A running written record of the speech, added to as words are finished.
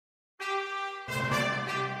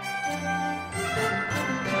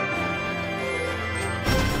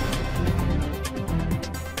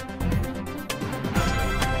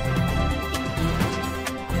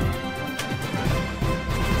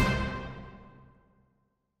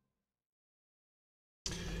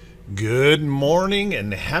Good morning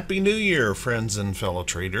and Happy New Year, friends and fellow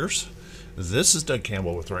traders. This is Doug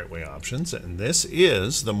Campbell with Right Way Options, and this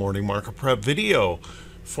is the morning market prep video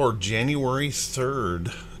for January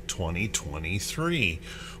 3rd, 2023.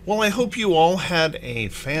 Well, I hope you all had a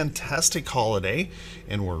fantastic holiday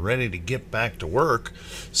and we're ready to get back to work.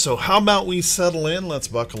 So how about we settle in, let's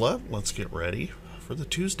buckle up, let's get ready for the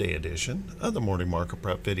Tuesday edition of the morning market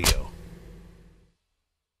prep video.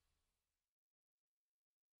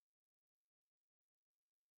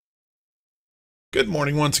 Good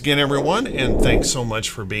morning once again, everyone, and thanks so much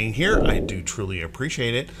for being here. I do truly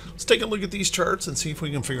appreciate it. Let's take a look at these charts and see if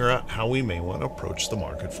we can figure out how we may want to approach the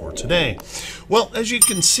market for today. Well, as you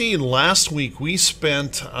can see, last week we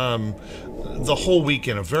spent the whole week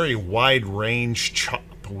in a very wide range chop.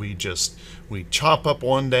 We chop up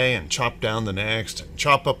one day and chop down the next, and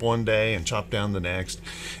chop up one day and chop down the next.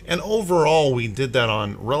 And overall, we did that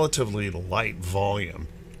on relatively light volume.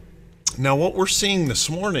 Now, what we're seeing this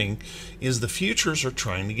morning is the futures are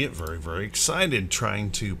trying to get very, very excited,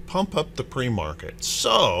 trying to pump up the pre-market.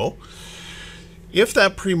 So, if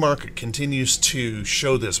that pre-market continues to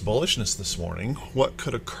show this bullishness this morning, what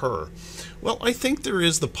could occur? Well, I think there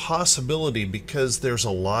is the possibility, because there's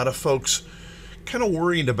a lot of folks kind of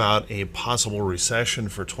worried about a possible recession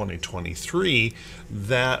for 2023,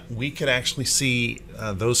 that we could actually see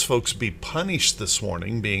those folks be punished this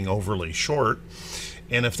morning, being overly short.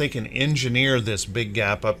 And if they can engineer this big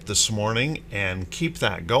gap up this morning and keep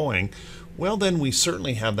that going, well, then we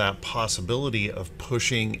certainly have that possibility of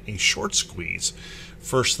pushing a short squeeze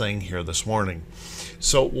first thing here this morning.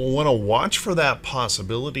 So we'll want to watch for that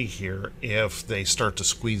possibility here if they start to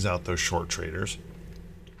squeeze out those short traders.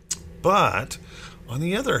 But on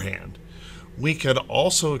the other hand, we could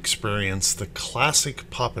also experience the classic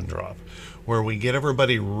pop and drop, where we get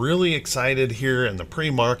everybody really excited here in the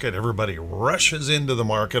pre-market. Everybody rushes into the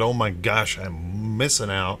market. Oh my gosh, I'm missing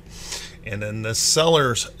out. And then the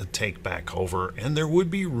sellers take back over, and there would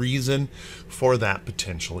be reason for that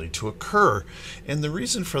potentially to occur. And the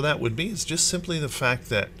reason for that would be is just simply the fact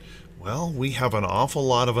that, well, we have an awful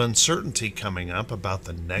lot of uncertainty coming up about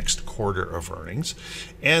the next quarter of earnings,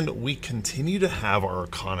 and we continue to have our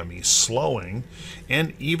economy slowing,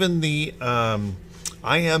 and even the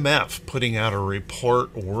IMF putting out a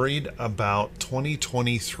report worried about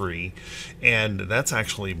 2023, and that's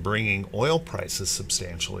actually bringing oil prices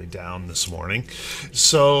substantially down this morning.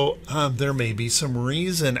 So there may be some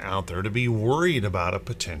reason out there to be worried about a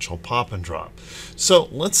potential pop and drop. So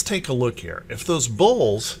let's take a look here. If those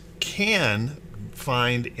bulls can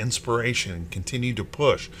find inspiration and continue to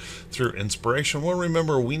push through inspiration, well,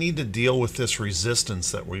 remember, we need to deal with this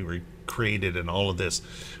resistance that we created in all of this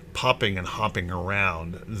popping and hopping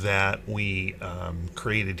around that we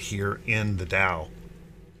created here in the Dow.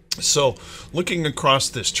 So looking across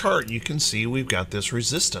this chart, you can see we've got this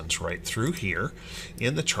resistance right through here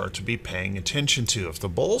in the chart to be paying attention to. If the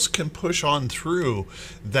bulls can push on through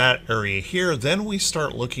that area here, then we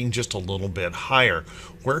start looking just a little bit higher.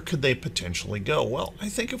 Where could they potentially go? Well, I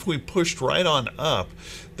think if we pushed right on up,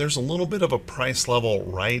 there's a little bit of a price level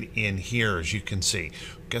right in here, as you can see.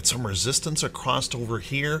 Get some resistance across over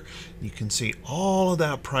here. You can see all of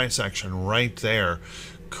that price action right there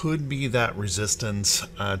could be that resistance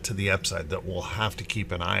to the upside that we'll have to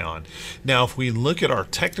keep an eye on. Now, if we look at our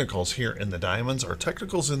technicals here in the diamonds, our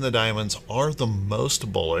technicals in the diamonds are the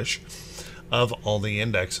most bullish of all the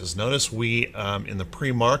indexes. Notice we, in the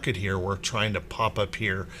pre-market here, we're trying to pop up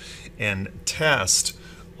here and test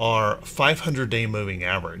our 500-day moving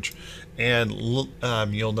average. And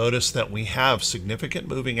you'll notice that we have significant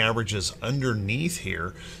moving averages underneath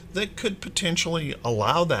here that could potentially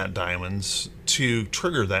allow that diamonds to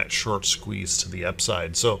trigger that short squeeze to the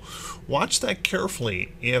upside. So watch that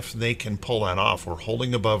carefully if they can pull that off. We're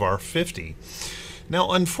holding above our 50.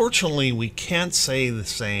 Now, unfortunately, we can't say the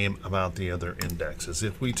same about the other indexes.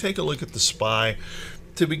 If we take a look at the SPY,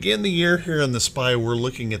 to begin the year here in the SPY, we're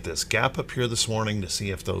looking at this gap up here this morning to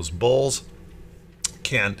see if those bulls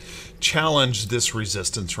can challenge this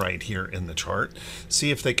resistance right here in the chart,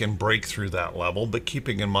 see if they can break through that level. But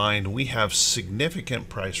keeping in mind, we have significant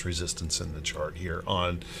price resistance in the chart here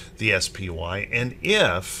on the SPY, and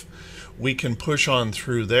if we can push on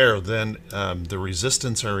through there, then the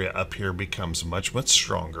resistance area up here becomes much, much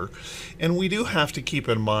stronger. And we do have to keep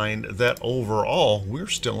in mind that overall, we're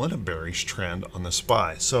still in a bearish trend on the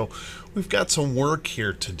SPY. So we've got some work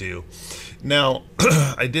here to do. Now,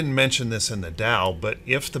 I didn't mention this in the Dow, but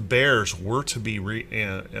if the bears were to be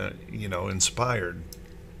inspired,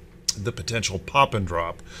 the potential pop and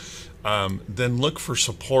drop, then look for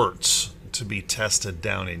supports to be tested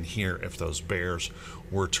down in here if those bears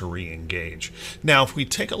were to re-engage. Now, if we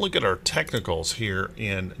take a look at our technicals here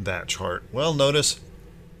in that chart, well, notice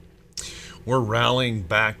we're rallying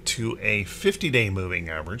back to a 50-day moving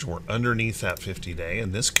average. We're underneath that 50-day,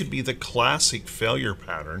 and this could be the classic failure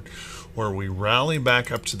pattern where we rally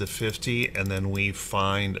back up to the 50 and then we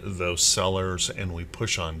find those sellers and we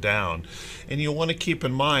push on down. And you'll want to keep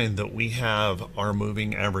in mind that we have our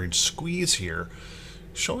moving average squeeze here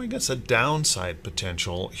showing us a downside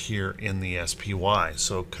potential here in the SPY.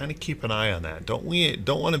 So kind of keep an eye on that. Don't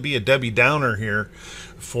want to be a Debbie Downer here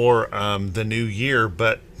for the new year,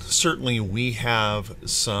 but certainly we have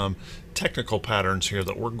some technical patterns here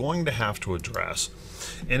that we're going to have to address.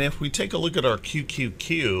 And if we take a look at our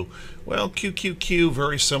QQQ, well, QQQ,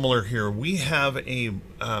 very similar here. We have a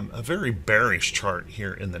very bearish chart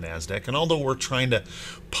here in the NASDAQ. And although we're trying to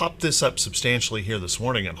pop this up substantially here this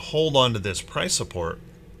morning and hold on to this price support,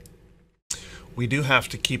 we do have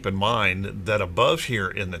to keep in mind that above here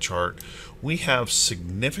in the chart, we have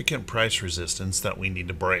significant price resistance that we need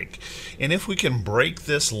to break. And if we can break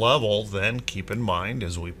this level, then keep in mind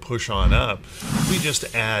as we push on up, we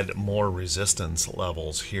just add more resistance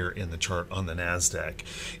levels here in the chart on the NASDAQ.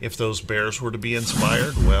 If those bears were to be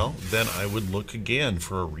inspired, well, then I would look again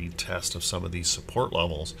for a retest of some of these support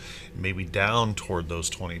levels, maybe down toward those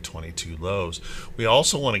 2022 lows. We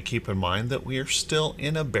also want to keep in mind that we are still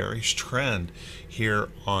in a bearish trend here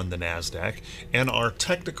on the NASDAQ, and our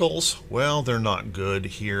technicals, well, they're not good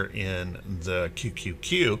here in the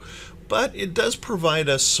QQQ, but it does provide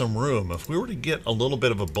us some room. If we were to get a little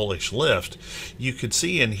bit of a bullish lift, you could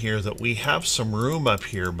see in here that we have some room up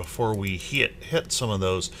here before we hit some of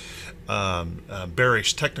those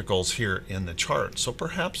bearish technicals here in the chart. So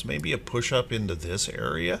perhaps maybe a push up into this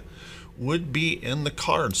area would be in the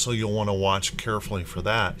cards, so you'll want to watch carefully for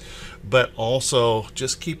that. But also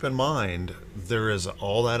just keep in mind there is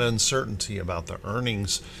all that uncertainty about the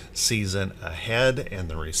earnings season ahead and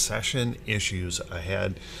the recession issues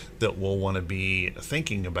ahead that we'll want to be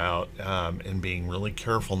thinking about and being really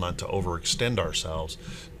careful not to overextend ourselves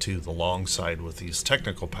to the long side with these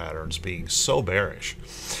technical patterns being so bearish.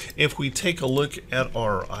 If we take a look at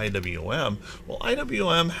our IWM, well,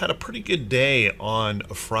 IWM had a pretty good day on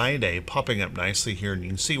Friday, popping up nicely here, and you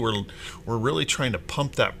can see we're really trying to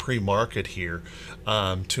pump that pre-market here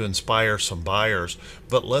to inspire some buyers.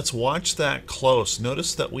 But let's watch that close.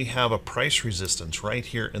 Notice that we have a price resistance right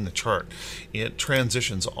here in the chart. It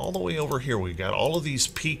transitions all the way over here. We've got all of these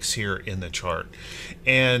peaks here in the chart,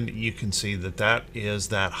 and you can see that that is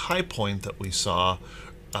that high point that we saw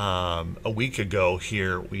a week ago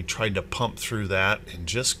here. We tried to pump through that and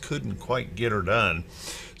just couldn't quite get her done.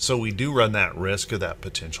 So we do run that risk of that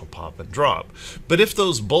potential pop and drop. But if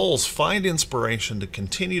those bulls find inspiration to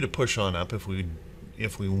continue to push on up, if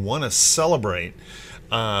we want to celebrate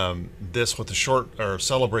this with a short, or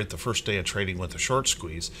celebrate the first day of trading with a short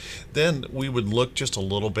squeeze, then we would look just a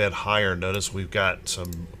little bit higher. Notice we've got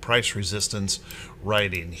some price resistance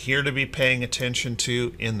right in here to be paying attention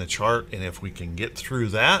to in the chart, and if we can get through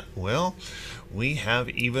that, well, we have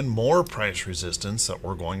even more price resistance that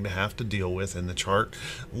we're going to have to deal with in the chart,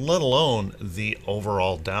 let alone the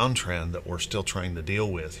overall downtrend that we're still trying to deal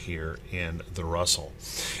with here in the Russell.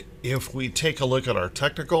 If we take a look at our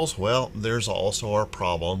technicals, well, there's also our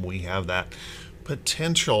problem. We have that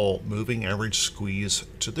potential moving average squeeze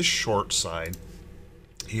to the short side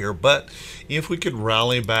here, but if we could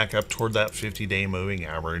rally back up toward that 50-day moving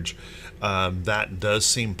average, that does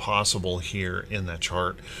seem possible here in the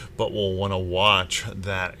chart, but we'll want to watch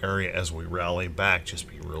that area as we rally back. Just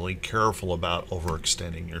be really careful about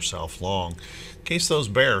overextending yourself long in case those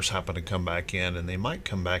bears happen to come back in, and they might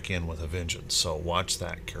come back in with a vengeance, so watch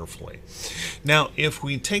that carefully. Now, if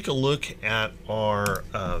we take a look at our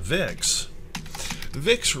VIX,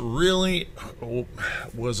 VIX really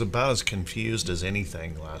was about as confused as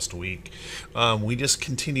anything last week. We just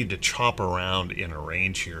continued to chop around in a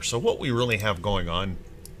range here. So what we really have going on,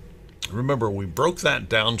 remember, we broke that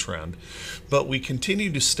downtrend, but we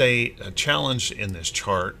continue to stay challenged in this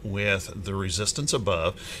chart with the resistance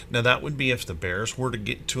above. Now that would be if the bears were to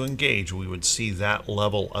get to engage, we would see that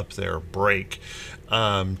level up there break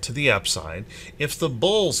to the upside. If the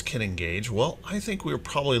bulls can engage, well, I think we're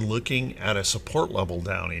probably looking at a support level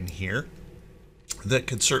down in here that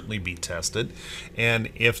could certainly be tested, and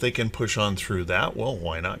if they can push on through that, well,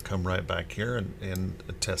 why not come right back here and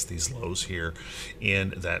test these lows here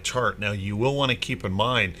in that chart. Now you will want to keep in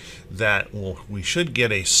mind that, well, we should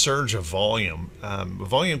get a surge of volume.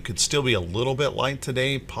 Volume could still be a little bit light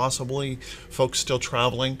today, possibly folks still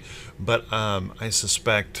traveling, but I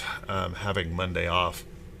suspect having Monday off,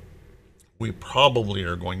 we probably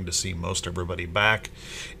are going to see most everybody back,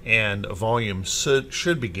 and volume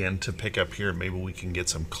should begin to pick up here. Maybe we can get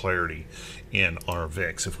some clarity in our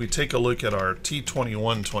VIX. If we take a look at our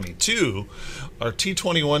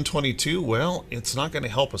T2122, well, it's not going to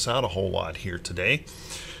help us out a whole lot here today,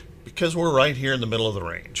 because we're right here in the middle of the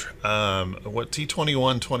range. What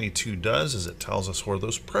T2122 does is it tells us where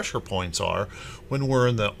those pressure points are when we're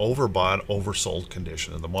in the overbought, oversold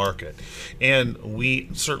condition of the market. And we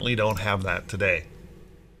certainly don't have that today.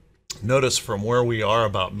 Notice from where we are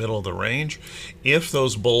about middle of the range, if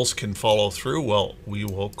those bulls can follow through, well, we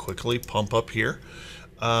will quickly pump up here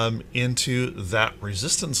into that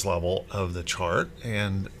resistance level of the chart,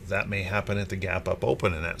 and that may happen at the gap up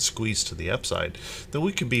open and that squeeze to the upside. Then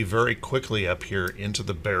we could be very quickly up here into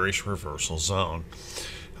the bearish reversal zone.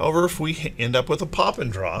 However, if we end up with a pop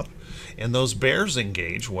and drop and those bears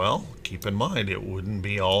engage, well, keep in mind it wouldn't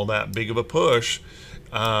be all that big of a push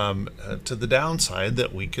to the downside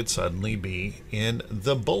that we could suddenly be in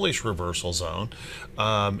the bullish reversal zone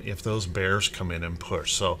if those bears come in and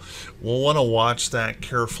push. So we'll want to watch that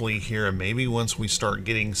carefully here, and maybe once we start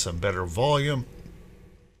getting some better volume,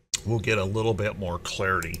 we'll get a little bit more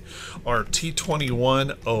clarity. Our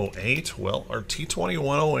T2108, well, our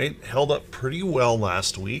T2108 held up pretty well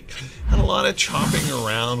last week. Had a lot of chopping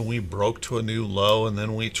around. We broke to a new low, and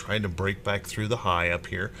then we tried to break back through the high up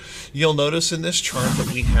here. You'll notice in this chart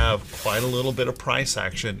that we have quite a little bit of price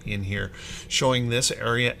action in here, showing this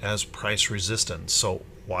area as price resistance. So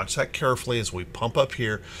watch that carefully as we pump up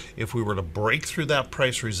here. If we were to break through that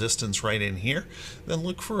price resistance right in here, then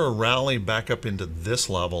look for a rally back up into this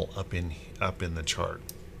level up in the chart.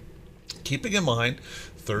 Keeping in mind,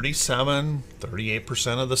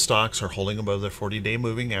 38% of the stocks are holding above their 40-day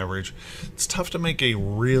moving average. It's tough to make a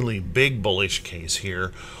really big bullish case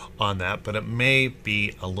here on that, but it may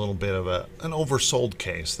be a little bit of an oversold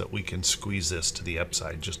case that we can squeeze this to the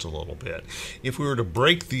upside just a little bit. If we were to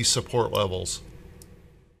break these support levels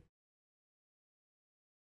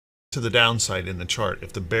to the downside in the chart,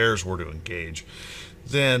 if the bears were to engage,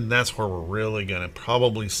 then that's where we're really going to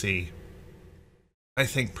probably see, I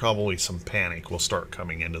think, probably some panic will start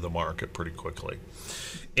coming into the market pretty quickly.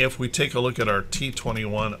 If we take a look at our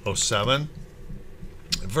T2107,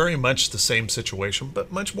 very much the same situation,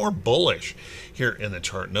 but much more bullish here in the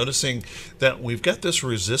chart. Noticing that we've got this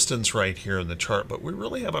resistance right here in the chart, but we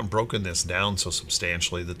really haven't broken this down so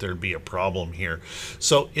substantially that there'd be a problem here.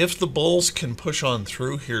 So if the bulls can push on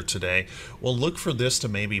through here today, we'll look for this to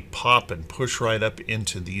maybe pop and push right up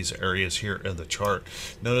into these areas here in the chart.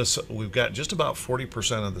 Notice we've got just about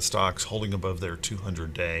 40% of the stocks holding above their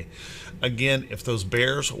 200-day. Again, if those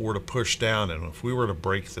bears were to push down and if we were to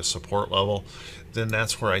break the support level, then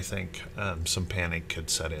that's where I think some panic could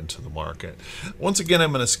set into the market. Once again,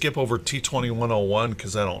 I'm going to skip over T2101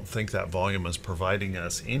 because I don't think that volume is providing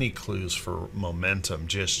us any clues for momentum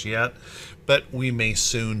just yet, but we may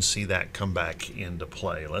soon see that come back into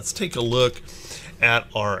play. Let's take a look at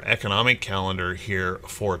our economic calendar here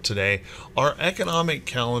for today. Our economic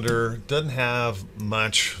calendar doesn't have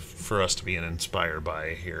much for us to be inspired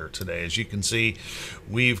by here today. As you can see,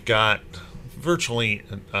 we've got virtually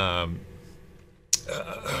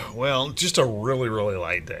well, just a really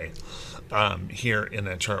light day here in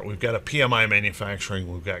that chart. We've got a PMI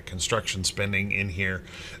manufacturing, we've got construction spending in here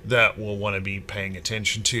that we'll want to be paying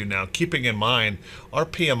attention to. Now, keeping in mind, our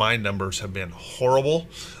PMI numbers have been horrible.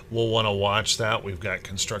 We'll want to watch that. We've got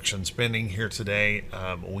construction spending here today.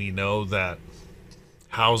 We know that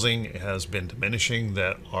housing has been diminishing,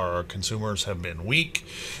 that our consumers have been weak,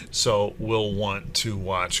 so we'll want to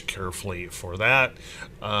watch carefully for that.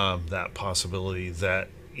 That possibility that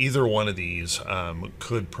either one of these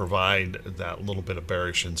could provide that little bit of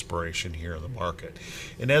bearish inspiration here in the market.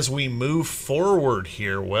 And as we move forward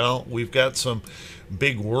here, well, we've got some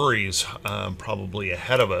big worries probably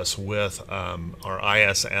ahead of us with our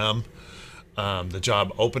ISM, the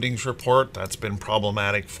job openings report. That's been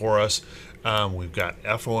problematic for us. We've got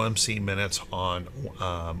FOMC minutes on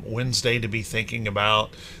Wednesday to be thinking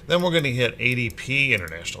about. Then we're going to hit ADP,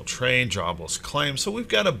 international trade, jobless claims. So we've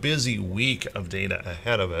got a busy week of data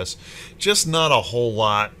ahead of us. Just not a whole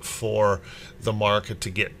lot for the market to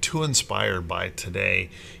get too inspired by today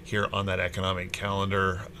here on that economic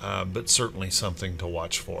calendar, but certainly something to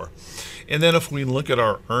watch for. And then if we look at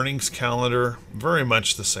our earnings calendar, very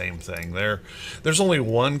much the same thing. There's only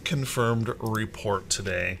one confirmed report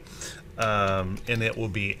today. And it will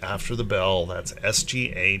be after the bell. That's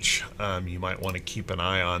SGH. You might want to keep an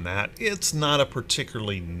eye on that. It's not a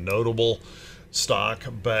particularly notable stock,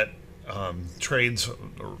 but trades,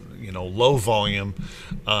 low volume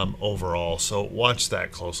overall. So watch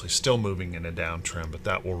that closely. Still moving in a downtrend, but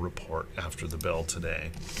that will report after the bell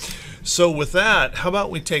today. So with that, how about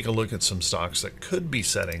we take a look at some stocks that could be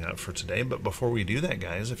setting up for today? But before we do that,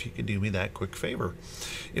 guys, if you could do me that quick favor.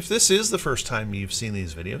 If this is the first time you've seen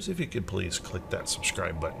these videos, if you could please click that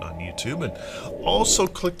subscribe button on YouTube and also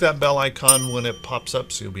click that bell icon when it pops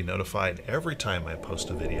up so you'll be notified every time I post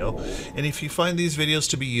a video. And if you find these videos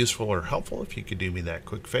to be useful or helpful, if you could do me that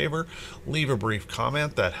quick favor, leave a brief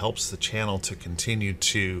comment. That helps the channel to continue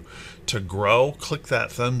to grow. Click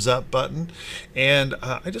that thumbs up button. And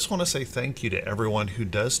I just want to say thank you to everyone who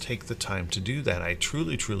does take the time to do that. I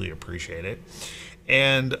truly, truly appreciate it.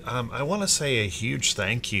 And I want to say a huge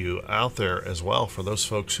thank you out there as well for those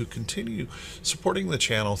folks who continue supporting the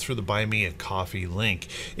channel through the Buy Me a Coffee link.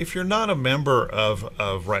 If you're not a member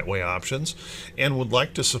of Right Way Options and would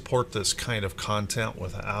like to support this kind of content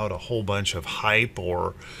without a whole bunch of hype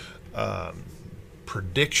or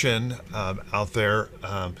prediction out there,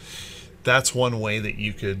 that's one way that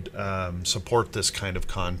you could support this kind of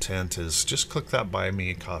content, is just click that Buy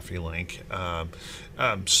Me a Coffee link.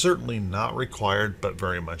 Certainly not required, but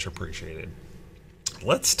very much appreciated.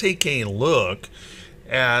 Let's take a look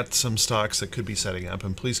at some stocks that could be setting up.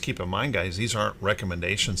 And please keep in mind, guys, these aren't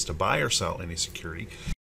recommendations to buy or sell any security.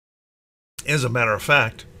 As a matter of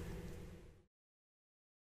fact,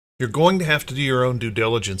 you're going to have to do your own due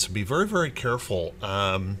diligence and be very, very careful.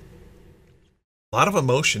 A lot of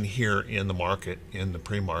emotion here in the market, in the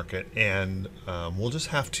pre-market, and we'll just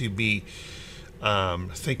have to be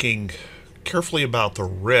thinking carefully about the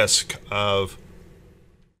risk of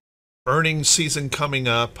earnings season coming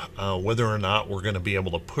up, whether or not we're going to be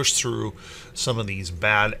able to push through some of these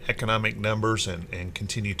bad economic numbers and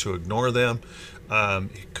continue to ignore them.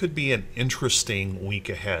 It could be an interesting week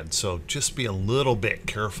ahead, so just be a little bit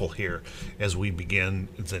careful here as we begin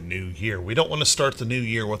the new year. We don't want to start the new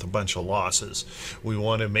year with a bunch of losses. We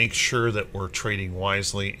want to make sure that we're trading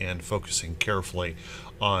wisely and focusing carefully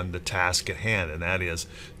on the task at hand, and that is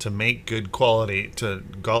to make good quality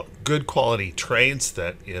trades.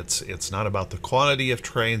 That it's not about the quantity of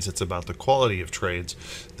trades, it's about the quality of trades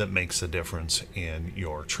that makes a difference in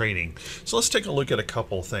your trading. So let's take a look at a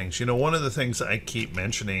couple of things. One of the things I keep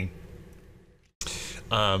mentioning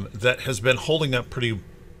that has been holding up pretty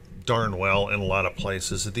darn well in a lot of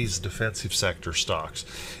places are these defensive sector stocks.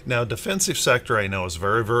 Now, defensive sector, I know, is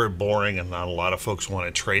very, very boring, and not a lot of folks want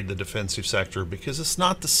to trade the defensive sector because it's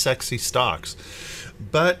not the sexy stocks.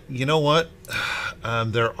 But you know what?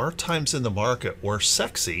 There are times in the market where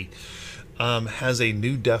sexy has a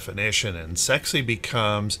new definition, and sexy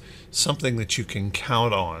becomes something that you can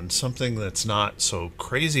count on, something that's not so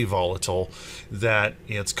crazy volatile that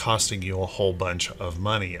it's costing you a whole bunch of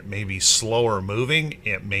money. It may be slower moving,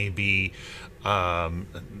 it may be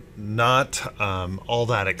not all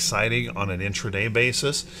that exciting on an intraday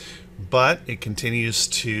basis, but it continues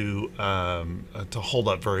to hold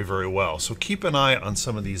up very, very well. So keep an eye on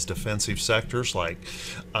some of these defensive sectors like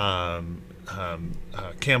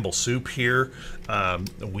Campbell Soup here.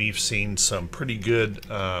 We've seen some pretty good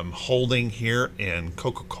holding here in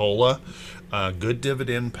Coca-Cola, good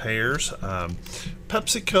dividend payers.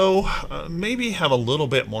 PepsiCo maybe have a little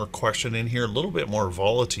bit more question in here, a little bit more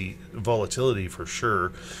volatility for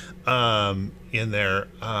sure in there.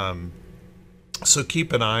 So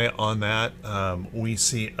keep an eye on that. We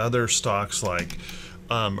see other stocks like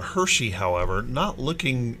Hershey, however, not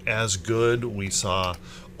looking as good. We saw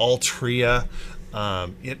Altria.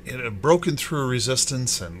 It had broken through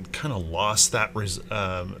resistance and kind of lost that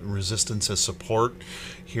resistance as support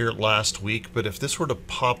here last week. But if this were to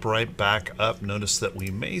pop right back up, notice that we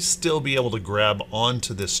may still be able to grab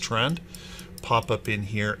onto this trend, pop up in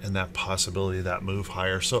here, and that possibility of that move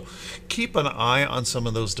higher. So keep an eye on some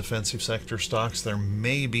of those defensive sector stocks. There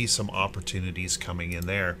may be some opportunities coming in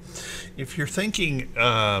there. If you're thinking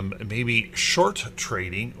maybe short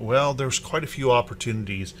trading, well, there's quite a few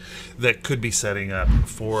opportunities that could be setting up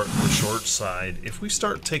for the short side. If we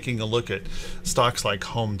start taking a look at stocks like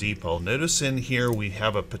Home Depot, notice in here we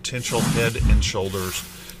have a potential head and shoulders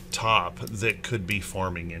top that could be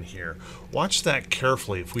forming in here. Watch that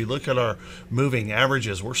carefully. If we look at our moving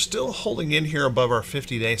averages, we're still holding in here above our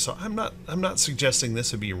 50-day, so I'm not suggesting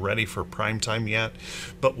this would be ready for prime time yet,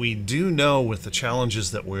 but we do know with the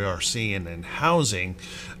challenges that we are seeing in housing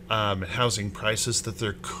prices that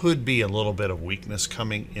there could be a little bit of weakness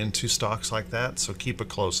coming into stocks like that, so keep a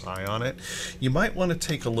close eye on it. You might want to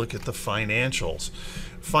take a look at the financials.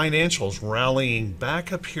 Financials rallying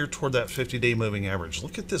back up here toward that 50-day moving average.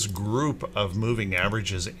 Look at this group of moving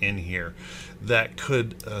averages in here that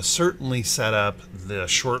could certainly set up the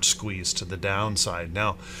short squeeze to the downside.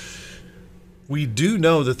 Now, we do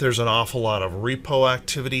know that there's an awful lot of repo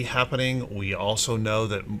activity happening. We also know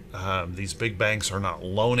that these big banks are not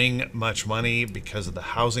loaning much money because of the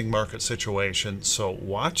housing market situation. So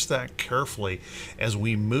watch that carefully as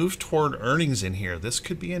we move toward earnings in here. This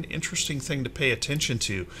could be an interesting thing to pay attention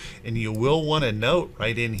to. And you will want to note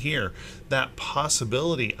right in here that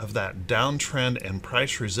possibility of that downtrend and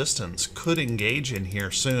price resistance could engage in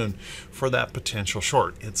here soon for that potential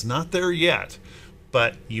short. It's not there yet,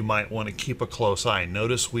 but you might want to keep a close eye.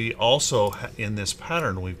 Notice we also, in this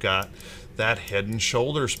pattern, we've got that head and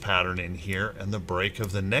shoulders pattern in here and the break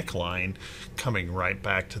of the neckline coming right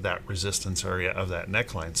back to that resistance area of that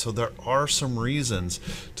neckline. So there are some reasons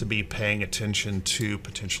to be paying attention to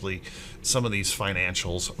potentially some of these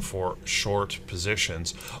financials for short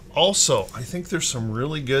positions. Also, I think there's some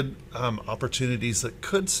really good opportunities that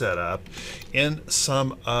could set up in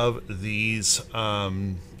some of these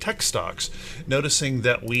tech stocks. Noticing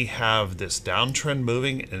that we have this downtrend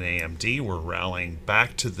moving in AMD, we're rallying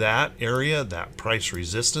back to that area, that price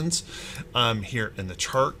resistance here in the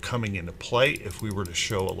chart coming into play. If we were to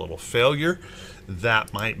show a little failure,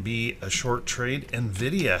 that might be a short trade.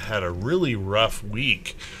 Nvidia had a really rough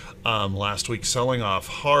week last week, selling off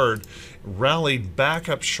hard, rallied back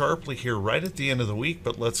up sharply here right at the end of the week,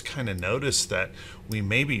 but let's kind of notice that we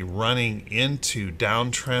may be running into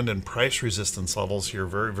downtrend and price resistance levels here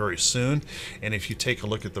very, very soon. And if you take a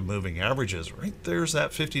look at the moving averages, right there's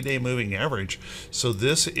that 50-day moving average. So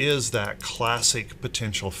this is that classic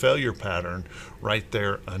potential failure pattern right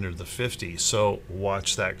there under the 50. So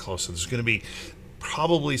watch that closely. There's going to be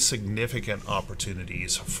probably significant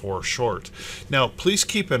opportunities for short. Now, please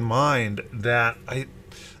keep in mind that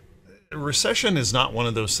recession is not one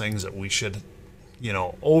of those things that we should,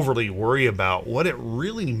 overly worry about. What it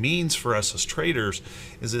really means for us as traders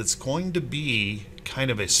is it's going to be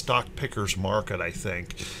kind of a stock picker's market, I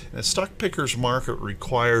think. And a stock picker's market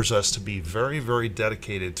requires us to be very, very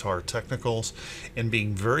dedicated to our technicals and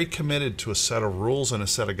being very committed to a set of rules and a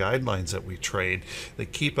set of guidelines that we trade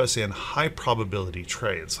that keep us in high probability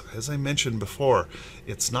trades. As I mentioned before,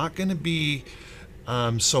 it's not going to be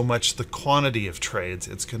so much the quantity of trades,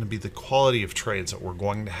 it's going to be the quality of trades that we're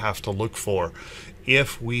going to have to look for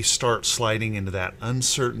if we start sliding into that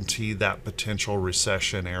uncertainty, that potential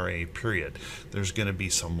recessionary period. There's going to be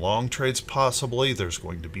some long trades possibly, there's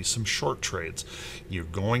going to be some short trades. You're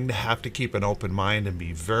going to have to keep an open mind and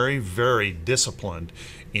be very, very disciplined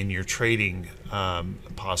in your trading,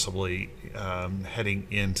 possibly heading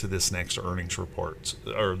into this next earnings report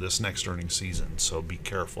or this next earnings season. So be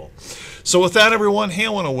careful. So with that, everyone, hey, I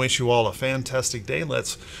want to wish you all a fantastic day.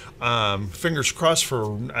 Let's fingers crossed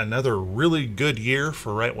for another really good year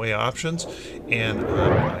for Right Way Options, and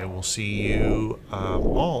I will see you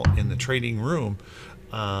all in the trading room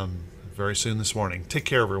very soon this morning. Take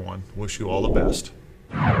care, everyone. Wish you all the best.